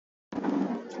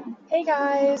Hey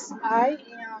guys, I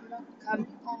am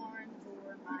coming on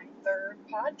for my third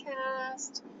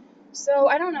podcast. So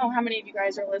I don't know how many of you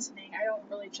guys are listening. I don't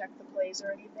really check the plays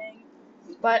or anything,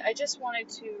 but I just wanted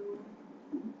to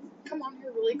come on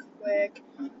here really quick.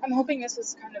 I'm hoping this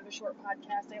is kind of a short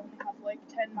podcast. I only have like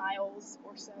 10 miles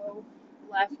or so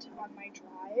left on my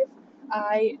drive.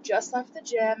 I just left the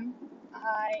gym.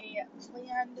 I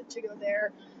planned to go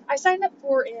there. I signed up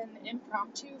for an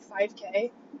impromptu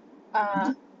 5K.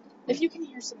 Uh, if you can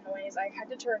hear some noise, I had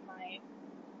to turn my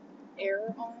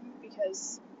air on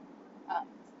because um,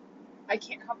 I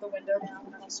can't have the window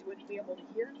down or else you wouldn't be able to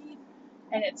hear me.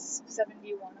 And it's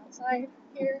 71 outside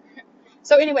here.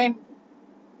 So anyway,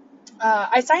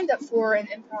 I signed up for an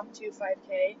impromptu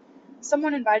 5K.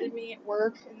 Someone invited me at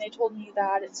work and they told me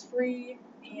that it's free.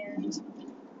 And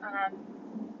I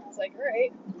was like, all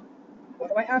right, what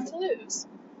do I have to lose?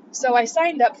 So I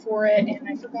signed up for it and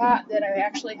I forgot that I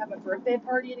actually have a birthday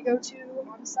party to go to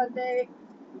on Sunday.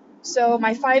 So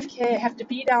my 5K, I have to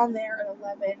be down there at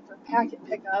 11 for packet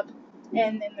pickup,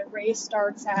 and then the race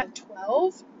starts at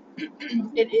 12.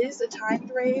 It is a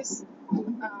timed race,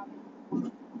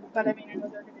 but I mean, I know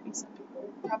there are going to be some people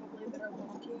probably that are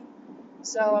walking,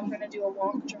 so I'm going to do a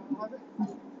walk jog.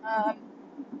 Um,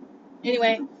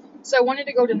 anyway, so I wanted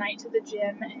to go tonight to the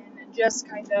gym and just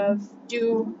kind of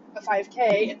do a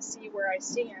 5K and see where I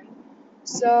stand.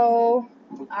 So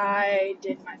I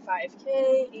did my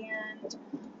 5K, and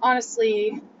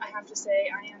honestly, I have to say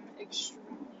I am extremely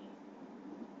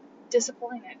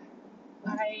disappointed.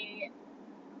 I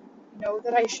know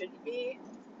that I shouldn't be,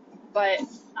 but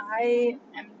I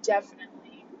am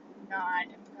definitely not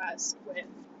impressed with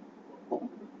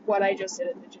what I just did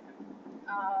at the gym.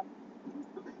 Um,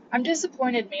 I'm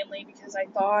disappointed mainly because I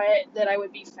thought that I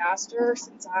would be faster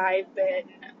since I've been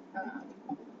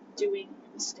doing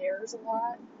the stairs a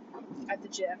lot at the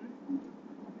gym.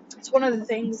 It's one of the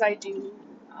things I do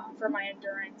for my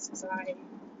endurance is I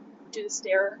do the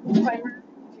stair climber.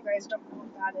 If you guys don't know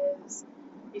what that is,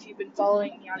 if you've been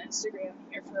following me on Instagram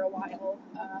here for a while,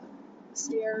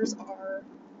 stairs are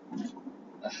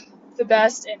the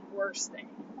best and worst thing.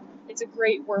 It's a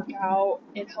great workout.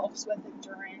 It helps with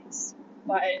endurance,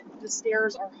 but the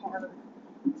stairs are hard,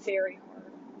 very hard.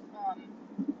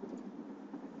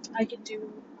 I can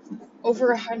do over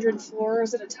 100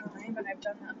 floors at a time, and I've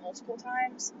done that multiple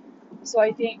times. So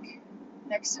I think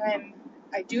next time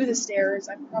I do the stairs,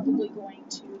 I'm probably going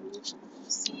to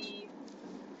see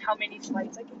how many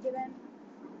flights I can get in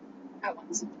at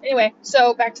once. Anyway,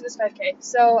 so back to this 5K.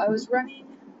 So I was running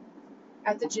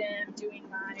at the gym doing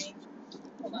my.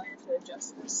 Hold on, I have to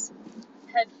adjust this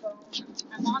headphone.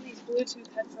 I'm on these Bluetooth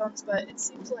headphones, but it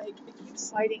seems like it keeps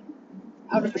sliding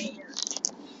out of my ear.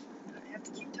 And I have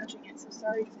to keep touching it, so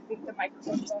sorry if I think the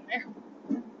microphone's on there.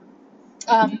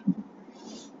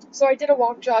 So I did a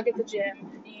walk jog at the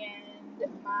gym,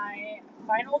 and my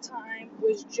final time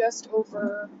was just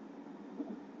over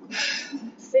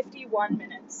 51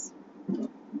 minutes.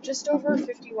 Just over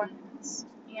 51 minutes.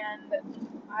 And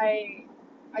I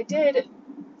did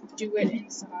do it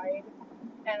inside,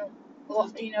 and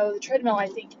the treadmill I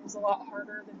think is a lot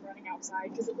harder than running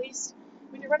outside, because at least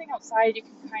when you're running outside you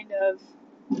can kind of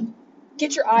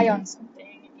get your eye on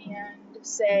something and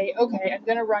say, okay, I'm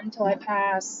going to run till I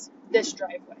pass this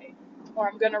driveway, or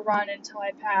I'm going to run until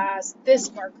I pass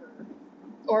this marker,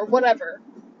 or whatever.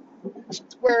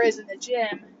 Whereas in the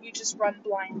gym, you just run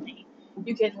blindly.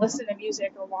 You can listen to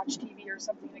music or watch TV or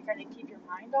something to kind of keep your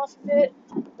mind off of it,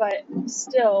 but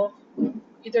still,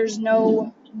 there's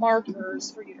no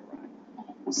markers for you to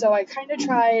run. So I kind of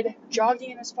tried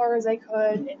jogging as far as I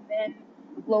could and then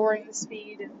lowering the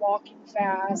speed and walking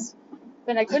fast.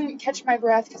 Then I couldn't catch my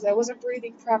breath because I wasn't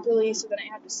breathing properly, so then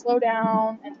I had to slow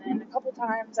down, and then a couple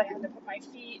times I had to put my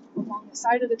feet along the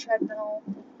side of the treadmill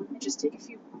and just take a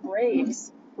few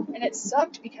breaks. And it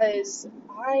sucked because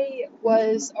I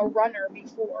was a runner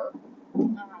before.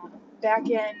 Back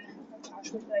in, oh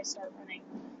gosh, when did I start running?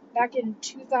 Back in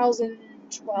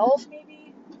 2012,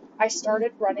 maybe, I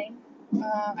started running.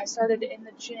 I started in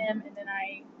the gym, and then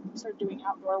I started doing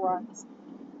outdoor runs.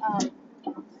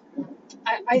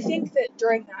 I think that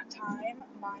during that time,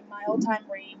 my mile time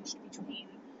ranged between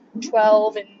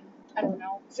 12 and, I don't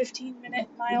know, 15-minute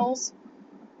miles.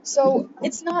 So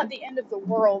it's not the end of the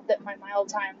world that my mile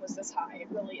time was this high. It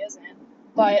really isn't.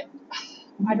 But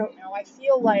I don't know. I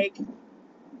feel like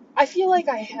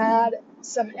I had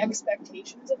some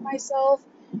expectations of myself,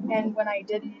 and when I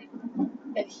didn't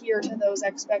adhere to those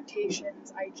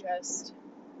expectations, I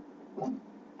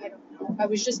don't know. I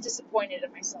was just disappointed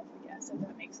in myself, I guess, if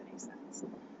that makes any sense.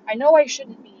 I know I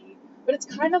shouldn't be, but it's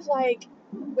kind of like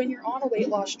when you're on a weight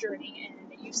loss journey and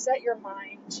you set your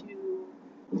mind to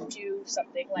do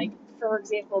something. Like, for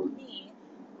example, me,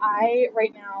 I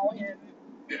right now am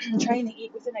trying to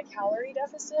eat within a calorie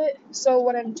deficit. So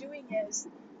what I'm doing is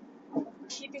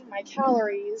keeping my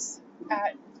calories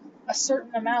at a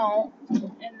certain amount,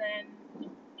 and then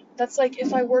that's like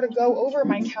if I were to go over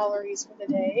my calories for the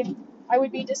day, I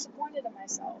would be disappointed in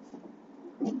myself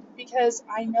because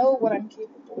I know what I'm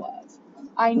capable of.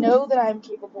 I know that I'm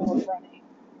capable of running.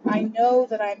 I know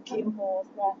that I'm capable of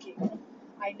walking.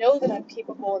 I know that I'm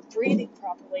capable of breathing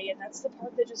properly, and that's the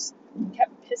part that just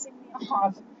kept pissing me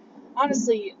off.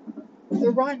 Honestly, the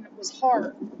run was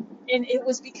hard, and it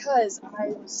was because I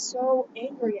was so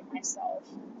angry at myself.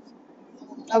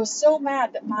 I was so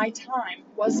mad that my time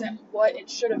wasn't what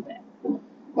it should have been.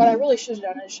 What I really should have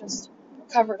done is just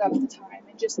covered up the time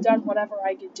and just done whatever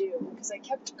I could do, because I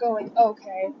kept going,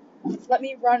 okay, let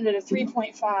me run at a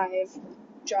 3.5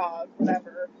 jog,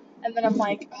 whatever. And then I'm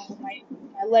like, oh, my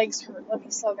legs hurt, let me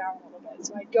slow down a little bit.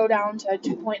 So I'd go down to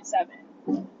 2.7.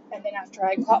 And then after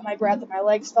I caught my breath and my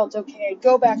legs felt okay, I'd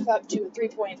go back up to a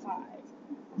 3.5.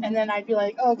 And then I'd be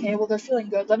like, oh, okay, well, they're feeling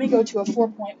good. Let me go to a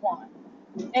 4.1.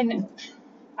 And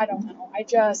I don't know. I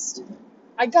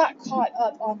got caught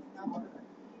up on the number.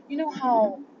 You know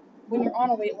how when you're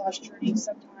on a weight loss journey,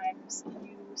 sometimes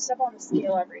you step on the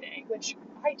scale every day, which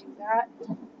I do that.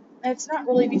 And it's not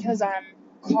really because I'm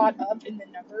caught up in the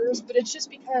numbers, but it's just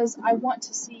because I want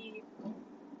to see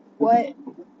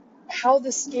how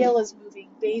the scale is moving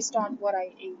based on what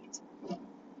I ate.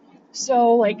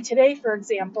 So, like today, for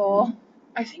example,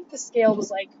 I think the scale was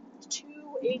like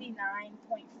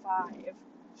 289.5.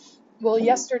 Well,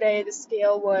 yesterday the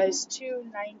scale was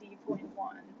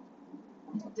 290.1.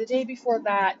 The day before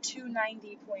that,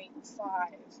 290.5 or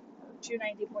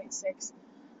 290.6.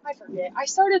 I forget. I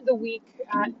started the week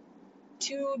at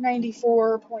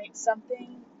 294 point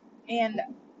something, and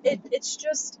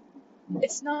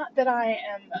it's not that I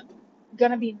am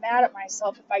gonna be mad at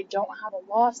myself if I don't have a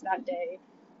loss that day,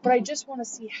 but I just want to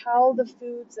see how the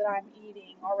foods that I'm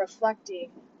eating are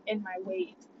reflecting in my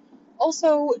weight.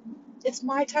 Also, it's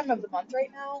my time of the month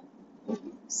right now,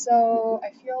 so I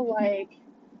feel like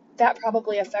that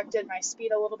probably affected my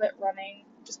speed a little bit running,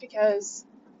 just because,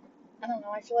 I don't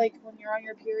know, I feel like when you're on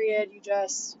your period, you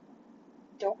just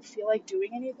don't feel like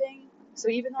doing anything. So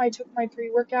even though I took my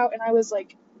pre-workout and I was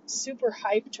like super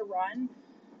hyped to run,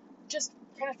 just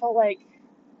kind of felt like,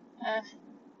 eh,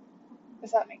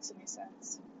 if that makes any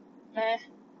sense. Meh.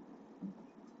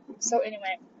 So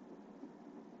anyway,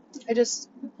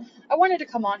 I wanted to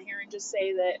come on here and just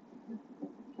say that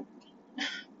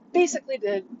basically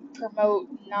to promote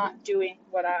not doing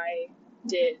what I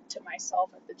did to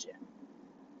myself at the gym.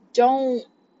 Don't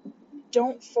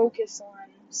focus on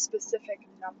specific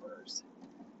numbers.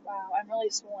 Wow, I'm really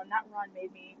swollen. That run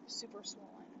made me super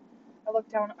swollen. I look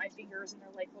down at my fingers and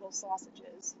they're like little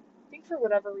sausages. I think for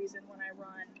whatever reason when I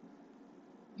run,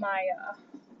 my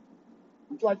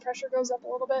blood pressure goes up a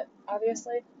little bit,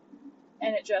 obviously,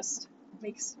 and it just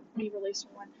makes me really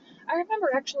swollen. I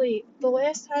remember actually the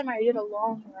last time I did a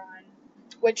long run,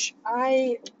 which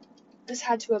this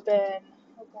had to have been,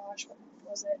 oh gosh, what month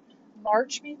was it?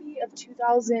 March maybe of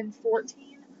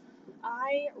 2014.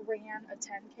 I ran a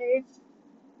 10K,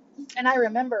 and I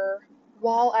remember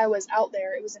while I was out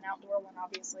there, it was an outdoor one,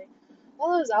 obviously.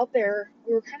 While I was out there,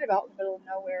 we were kind of out in the middle of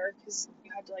nowhere because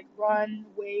you had to like run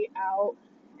way out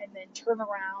and then turn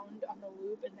around on the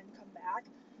loop and then come back.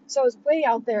 So I was way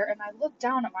out there and I looked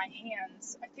down at my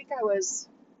hands. I think I was,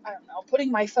 I don't know,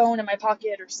 putting my phone in my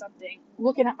pocket or something,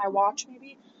 looking at my watch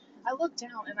maybe. I looked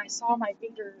down and I saw my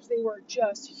fingers. They were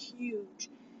just huge.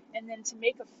 And then to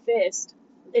make a fist,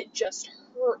 it just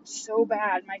hurt so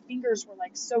bad. My fingers were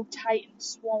like so tight and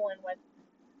swollen with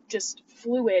just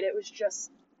fluid. It was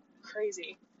just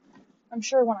crazy. I'm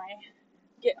sure when I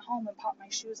get home and pop my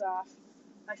shoes off,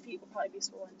 my feet will probably be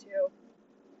swollen too.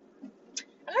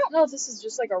 I don't know if this is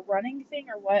just like a running thing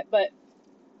or what, but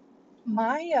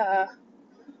my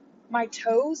my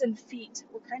toes and feet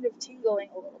were kind of tingling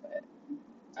a little bit.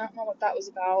 I don't know what that was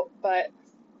about, but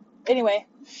anyway,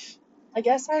 I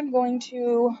guess I'm going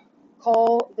to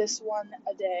call this one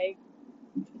a day.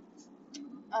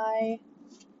 I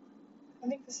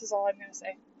think this is all I'm going to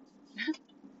say.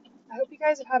 I hope you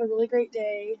guys have had a really great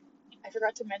day. I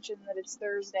forgot to mention that it's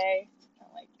Thursday,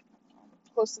 like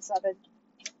close to 7,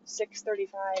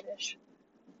 6:35-ish.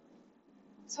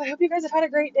 So I hope you guys have had a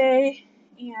great day,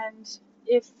 and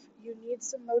if you need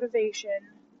some motivation,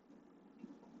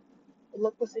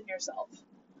 look within yourself.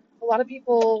 A lot of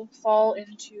people fall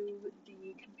into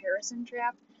the comparison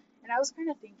trap, and I was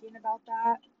kind of thinking about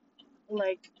that,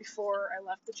 like before I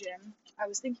left the gym. I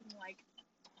was thinking like,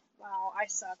 wow, I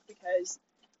suck because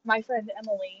My friend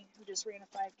Emily, who just ran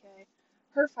a 5K,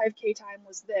 her 5K time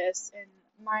was this, and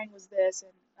mine was this,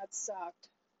 and that sucked.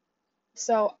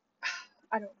 So,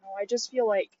 I don't know. I just feel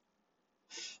like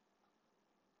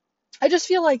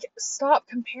stop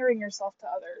comparing yourself to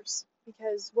others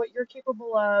because what you're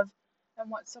capable of and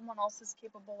what someone else is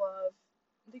capable of,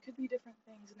 they could be different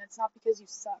things, and it's not because you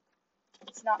suck.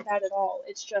 It's not that at all.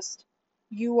 It's just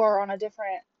you are on a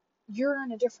different you're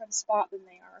in a different spot than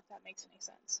they are, if that makes any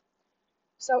sense.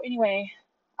 So anyway,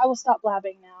 I will stop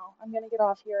blabbing now. I'm gonna get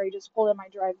off here. I just pulled in my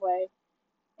driveway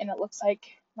and it looks like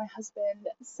my husband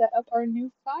set up our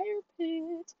new fire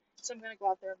pit. So I'm gonna go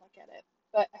out there and look at it.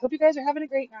 But I hope you guys are having a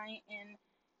great night, and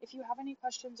if you have any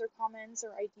questions or comments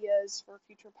or ideas for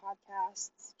future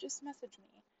podcasts, just message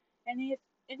me. And if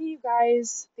any of you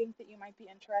guys think that you might be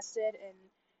interested in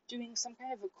doing some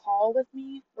kind of a call with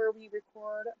me where we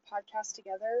record a podcast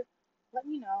together, let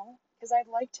me know because I'd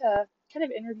like to kind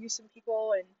of interview some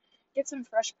people and get some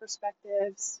fresh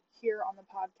perspectives here on the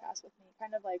podcast with me,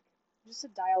 kind of like just a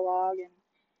dialogue and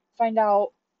find out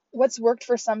what's worked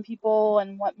for some people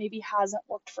and what maybe hasn't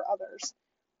worked for others.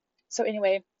 So,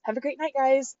 anyway, have a great night,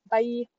 guys. Bye.